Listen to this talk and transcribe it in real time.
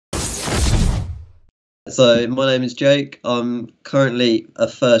So my name is Jake. I'm currently a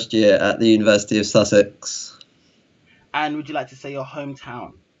first year at the University of Sussex. And would you like to say your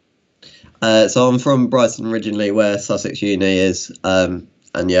hometown? So I'm from Brighton originally, where Sussex Uni is. And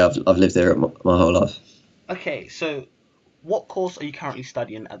yeah, I've lived here my whole life. Okay, so what course are you currently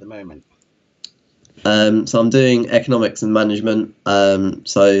studying at the moment? So I'm doing economics and management.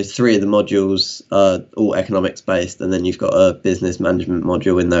 So three of the modules are all economics based, and then you've got a business management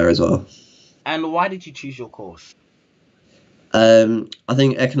module in there as well. And why did you choose your course? I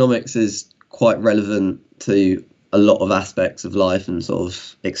think economics is quite relevant to a lot of aspects of life and sort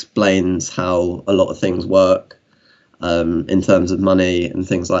of explains how a lot of things work in terms of money and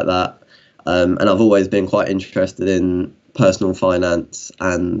things like that. And I've always been quite interested in personal finance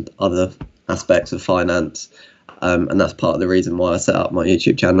and other aspects of finance. And that's part of the reason why I set up my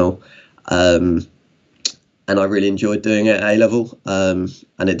YouTube channel. And I really enjoyed doing it at A level, and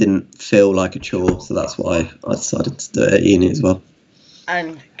it didn't feel like a chore, so that's why I decided to do it at uni as well.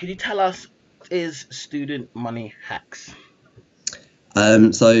 And could you tell us, what is Student Money Hacks?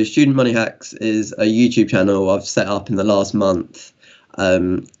 So Student Money Hacks is a YouTube channel I've set up in the last month,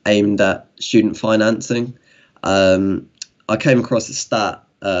 aimed at student financing. I came across a stat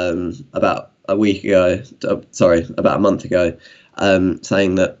about a month ago,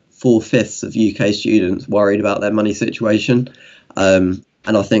 saying that 4/5 of UK students worried about their money situation. And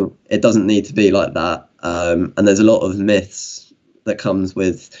I think it doesn't need to be like that. And there's a lot of myths that comes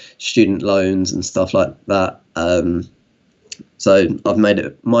with student loans and stuff like that. So I've made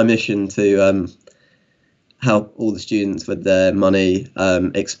it my mission to help all the students with their money,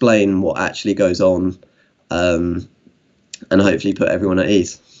 explain what actually goes on, and hopefully put everyone at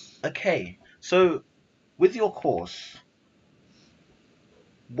ease. Okay, so with your course,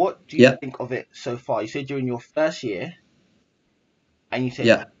 what do you think of it so far? You said you're in your first year, and you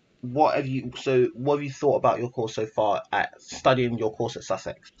said what have you thought about your course so far at studying your course at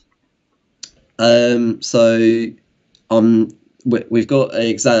Sussex? So we've got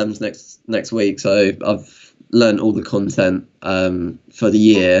exams next week, so I've learned all the content for the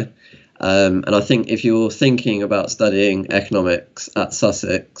year. And I think if you're thinking about studying economics at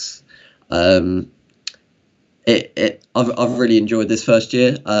Sussex, I've really enjoyed this first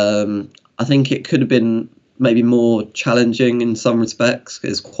year. I think it could have been maybe more challenging in some respects.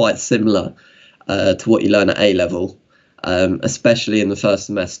 It's quite similar to what you learn at A level, especially in the first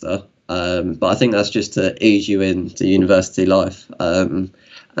semester. But I think that's just to ease you into university life. And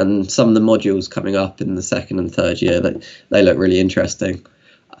some of the modules coming up in the second and third year, they look really interesting.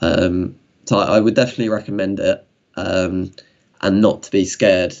 So I would definitely recommend it, and not to be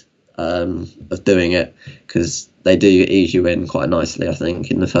scared of doing it, because they do ease you in quite nicely, I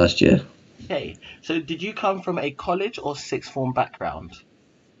think, in the first year. Okay, so did you come from a college or sixth form background?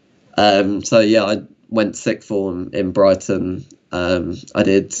 So yeah, I went sixth form in Brighton. I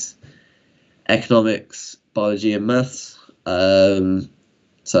did economics, biology, and maths. So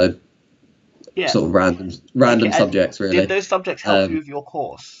sort of random subjects, really. Did those subjects help you with your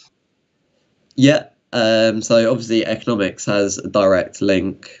course? Yeah. So obviously economics has a direct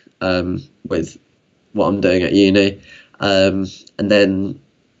link with what I'm doing at uni. And then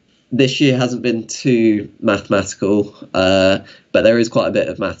this year hasn't been too mathematical, but there is quite a bit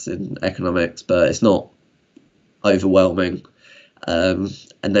of maths in economics, but it's not overwhelming. And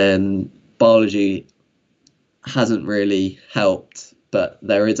then biology hasn't really helped, but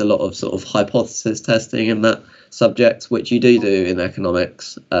there is a lot of sort of hypothesis testing in that subject, which you do in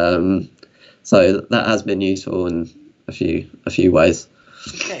economics. So that has been useful in a few ways.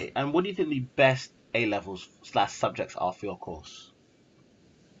 Okay, and what do you think the best A-levels / subjects are for your course?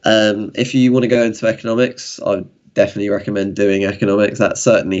 If you want to go into economics, I would definitely recommend doing economics. That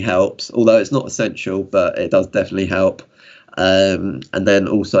certainly helps, although it's not essential, but it does definitely help. And then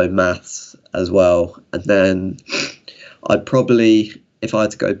also maths as well. And then I'd probably, if I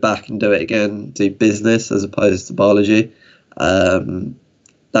had to go back and do it again, do business as opposed to biology.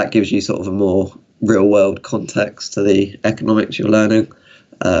 That gives you sort of a more real world context to the economics you're learning.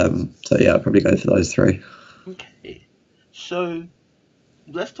 So yeah, I'd probably go for those three. Okay, so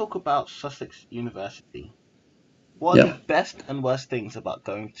let's talk about Sussex University. What are the best and worst things about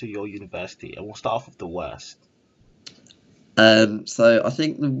going to your university? And we'll start off with the worst. So I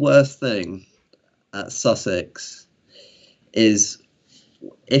think the worst thing at Sussex is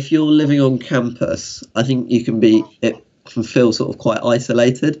if you're living on campus, I think it can feel sort of quite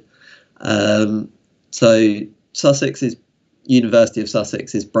isolated. So University of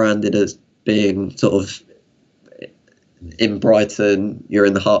Sussex is branded as being sort of in Brighton, you're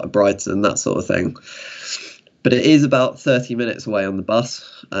in the heart of Brighton, that sort of thing. But it is about 30 minutes away on the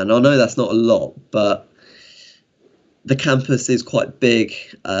bus. And I know that's not a lot, but the campus is quite big.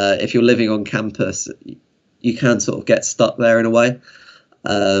 If you're living on campus, you can sort of get stuck there in a way.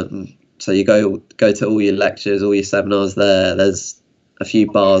 So you go to all your lectures, all your seminars there. There's a few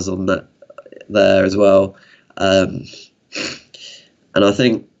bars on that there as well, and I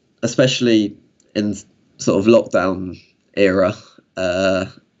think especially in sort of lockdown era,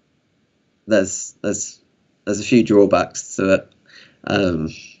 there's a few drawbacks to it,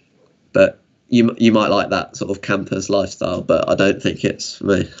 but you might like that sort of campus lifestyle, but I don't think it's for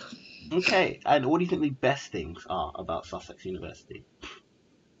me. Okay, and what do you think the best things are about Sussex University?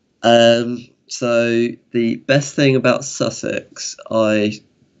 So the best thing about Sussex,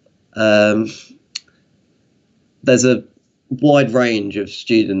 um, there's a wide range of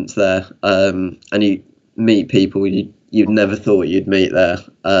students there, and you meet people you'd never thought you'd meet there.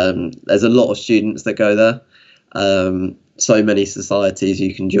 There's a lot of students that go there. So many societies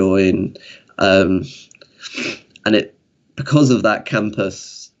you can join, and it because of that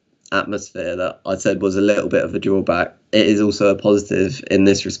campus atmosphere that I said was a little bit of a drawback. It is also a positive in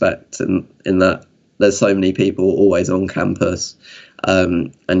this respect, and in that there's so many people always on campus,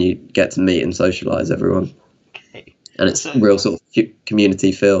 and you get to meet and socialise everyone, Okay, and it's so real sort of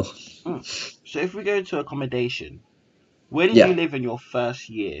community feel. so if we go to accommodation, where did you Yeah. live in your first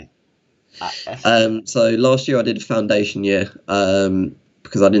year at Essex? So last year I did a foundation year,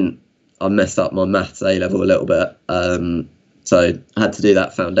 because I messed up my maths A level a little bit. So I had to do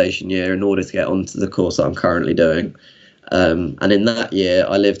that foundation year in order to get onto the course that I'm currently doing. And in that year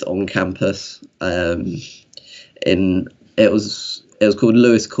I lived on campus. In it was called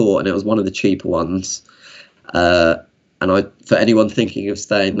Lewis Court, and it was one of the cheaper ones. And for anyone thinking of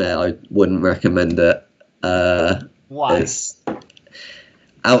staying there, I wouldn't recommend it. Why? It's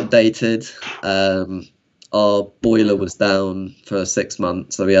outdated. Our boiler was down for 6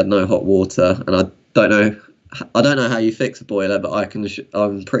 months, so we had no hot water, and I don't know how you fix a boiler, but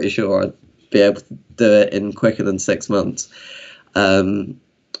I'm pretty sure I'd be able to do it in quicker than 6 months.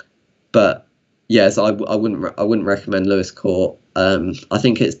 But yes, I wouldn't recommend Lewis Court. I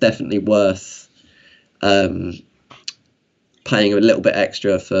think it's definitely worth paying a little bit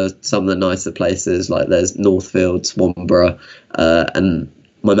extra for some of the nicer places, like there's Northfield, Swanborough, and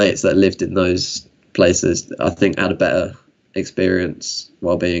my mates that lived in those places, I think, had a better experience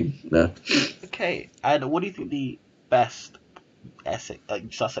while being there. Okay, and what do you think the best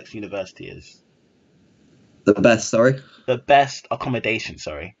Sussex University is? The best, sorry, The best accommodation,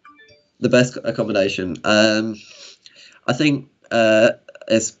 sorry. the best accommodation. I think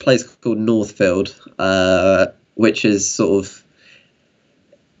it's a place called Northfield, which is sort of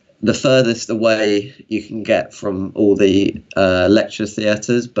the furthest away you can get from all the lecture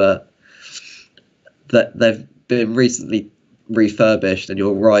theatres, but that they've been recently refurbished, and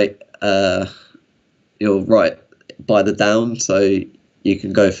you're right by the down, so you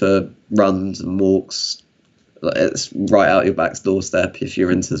can go for runs and walks. It's right out your back doorstep if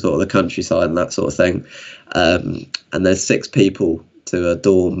you're into sort of the countryside and that sort of thing. And there's 6 people to a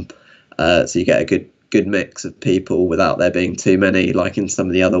dorm, so you get a good mix of people without there being too many, like in some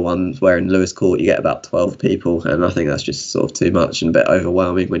of the other ones where in Lewis Court you get about 12 people, and I think that's just sort of too much and a bit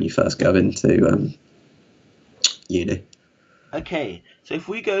overwhelming when you first go into uni. Okay, so if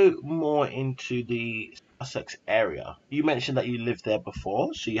we go more into the Sussex area, you mentioned that you lived there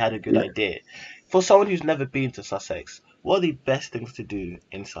before, so you had a good Yeah. idea. For someone who's never been to Sussex, what are the best things to do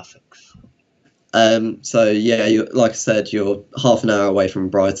in Sussex? So yeah, like I said, you're half an hour away from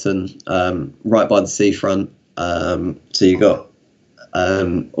Brighton, right by the seafront. So you got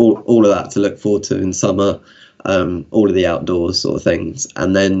all of that to look forward to in summer, all of the outdoors sort of things,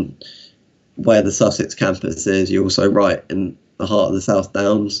 and then where the Sussex campus is, you're also right in the heart of the South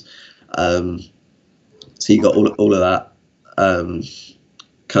Downs. So you got all of that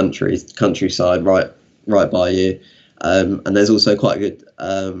countryside right by you, and there's also quite a good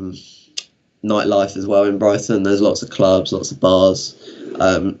nightlife as well in Brighton. There's lots of clubs, lots of bars,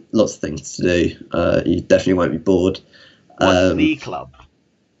 lots of things to do. You definitely won't be bored. What's the club?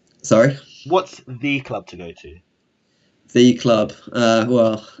 Sorry, What's the club to go to? the club.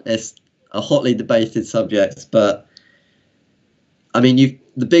 Well, it's a hotly debated subject, but I mean,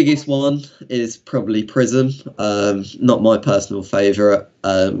 the biggest one is probably Prism. Not my personal favourite,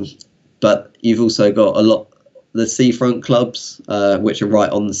 but you've also got a lot the seafront clubs, which are right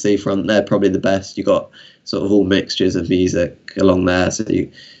on the seafront. They're probably the best. You got sort of all mixtures of music along there. So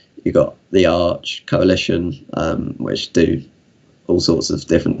you got the Arch, Coalition, which do all sorts of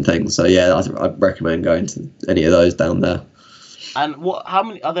different things. So yeah, I'd recommend going to any of those down there. And what? How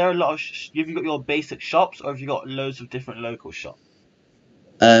many? Are there a lot of? Have you got your basic shops, or have you got loads of different local shops?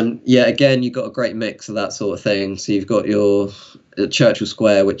 Yeah, again, you've got a great mix of that sort of thing. So you've got your Churchill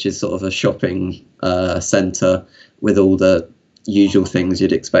Square, which is sort of a shopping centre with all the usual things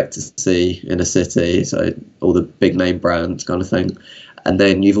you'd expect to see in a city. So all the big name brands kind of thing. And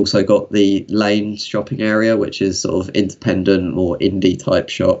then you've also got the Lane shopping area, which is sort of independent, more indie type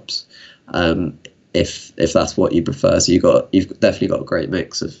shops. Um, if that's what you prefer. So you've definitely got a great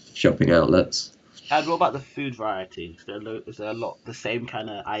mix of shopping outlets. And what about the food variety? Is there a lot the same kind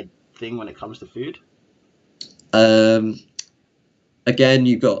of thing when it comes to food? Um, Again,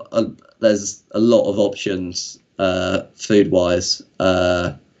 there's a lot of options food wise,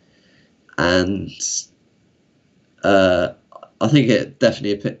 and uh, I think it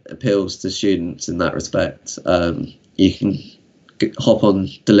definitely appeals to students in that respect. You can hop on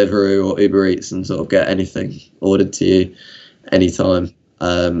Deliveroo or Uber Eats and sort of get anything ordered to you anytime.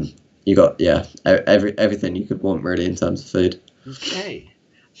 You got everything you could want really in terms of food. Okay.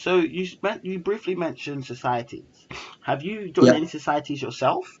 So you briefly mentioned societies. Have you joined Yeah. any societies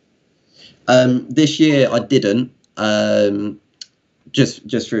yourself? This year I didn't.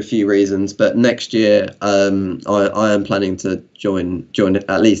 Just for a few reasons, but next year I am planning to join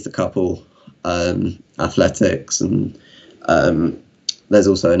at least a couple, athletics, and there's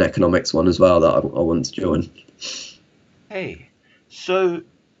also an economics one as well that I want to join. Hey, so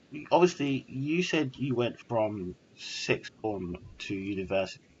obviously you said you went from sixth form to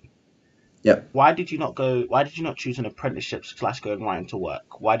university. Yeah. Why did you not go? Why did you not choose an apprenticeship slash going right into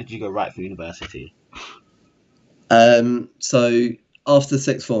work? Why did you go right for university? So after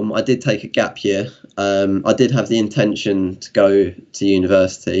sixth form, I did take a gap year. I did have the intention to go to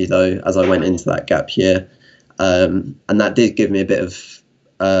university though, as I went into that gap year, and that did give me a bit of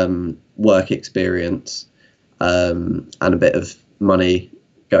work experience, and a bit of money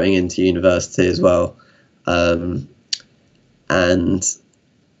going into university as well. And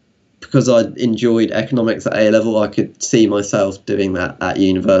because I enjoyed economics at A level, I could see myself doing that at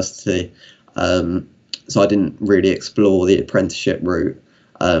university. So I didn't really explore the apprenticeship route,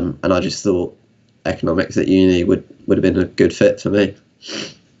 and I just thought economics at uni would have been a good fit for me.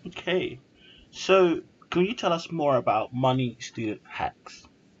 Okay, so can you tell us more about money student hacks?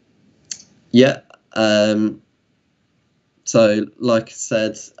 Yeah. So like I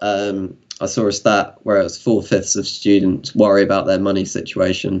said, I saw a stat where it was 4/5 of students worry about their money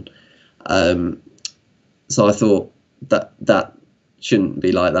situation. Um, so I thought that shouldn't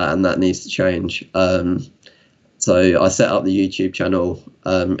be like that, and that needs to change. So I set up the YouTube channel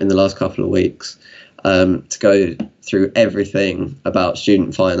in the last couple of weeks, to go through everything about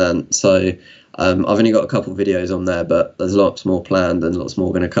student finance. So I've only got a couple of videos on there, but there's lots more planned and lots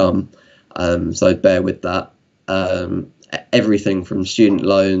more going to come. So bear with that. Everything from student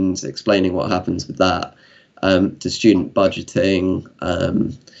loans, explaining what happens with that, to student budgeting,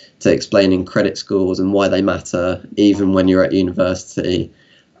 to explaining credit scores and why they matter, even when you're at university.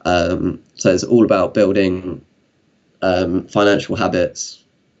 So it's all about building financial habits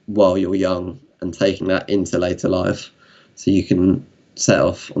while you're young and taking that into later life, so you can set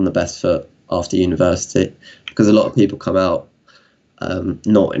off on the best foot after university. Because a lot of people come out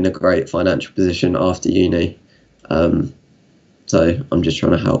not in a great financial position after uni. So I'm just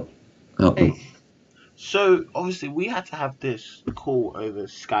trying to help them. Hey, so obviously we had to have this call over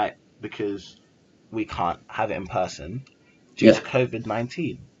Skype because we can't have it in person due Yeah. to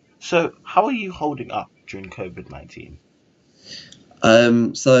COVID-19. So how are you holding up during COVID-19?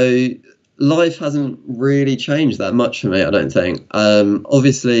 So life hasn't really changed that much for me, I don't think.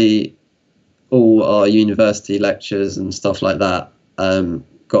 Obviously, all our university lectures and stuff like that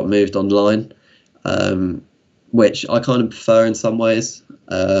got moved online, which I kind of prefer in some ways.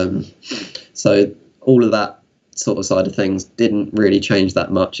 So all of that sort of side of things didn't really change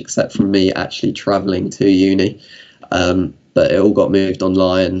that much, except from me actually travelling to uni. But it all got moved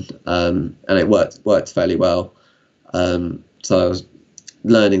online, and it worked fairly well. So I was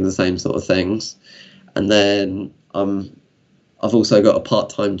learning the same sort of things, and then I've also got a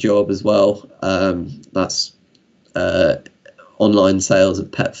part-time job as well. That's online sales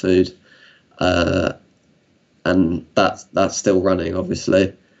of pet food, and that's still running,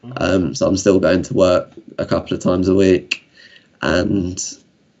 obviously. So I'm still going to work a couple of times a week, and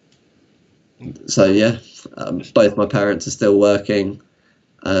so yeah, both my parents are still working.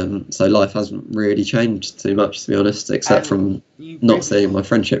 So life hasn't really changed too much, to be honest, except from not seeing my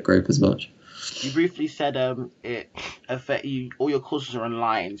friendship group as much. You briefly said it affect you. All your courses are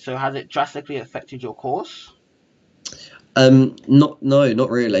online. So has it drastically affected your course? Not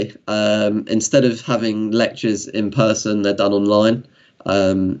really. Instead of having lectures in person, they're done online.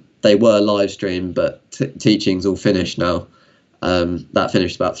 They were live streamed, but teaching's all finished now. That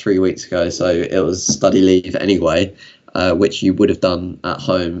finished about 3 weeks ago, so it was study leave anyway, which you would have done at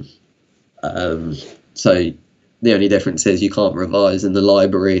home. So the only difference is you can't revise in the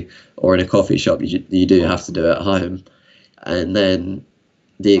library or in a coffee shop. You do have to do it at home. And then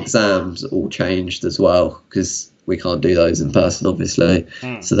the exams all changed as well, because we can't do those in person, obviously.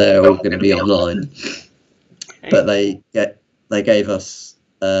 So they're all going to be online. But they gave us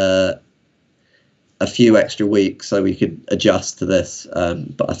a few extra weeks so we could adjust to this.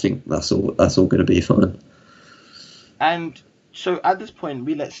 But I think that's all going to be fine. And so at this point,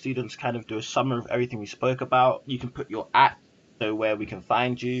 we let students kind of do a summary of everything we spoke about. You can put your @ so where we can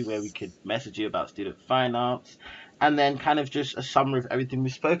find you, where we could message you about student finance, and then kind of just a summary of everything we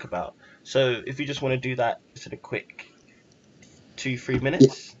spoke about. So if you just want to do that just in a quick 2-3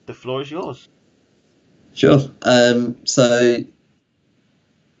 minutes, the floor is yours. Sure. So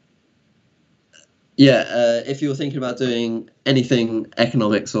if you're thinking about doing anything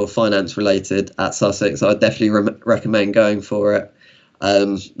economics or finance related at Sussex, I'd definitely recommend going for it.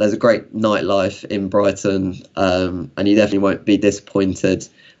 There's a great nightlife in Brighton, and you definitely won't be disappointed,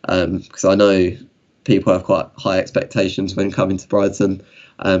 because I know people have quite high expectations when coming to Brighton,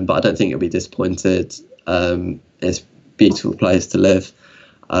 but I don't think you'll be disappointed. It's a beautiful place to live.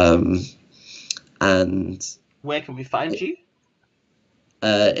 And where can we find you?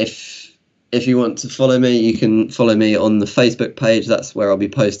 If you want to follow me, you can follow me on the Facebook page. That's where I'll be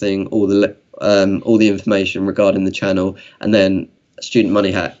posting all the information regarding the channel, and then Student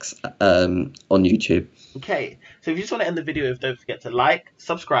Money Hacks on YouTube. Okay, so if you just want to end the video, don't forget to like,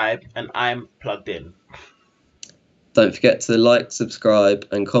 subscribe, and I'm plugged in. Don't forget to like, subscribe,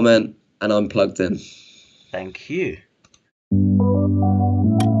 and comment, and I'm plugged in. Thank you.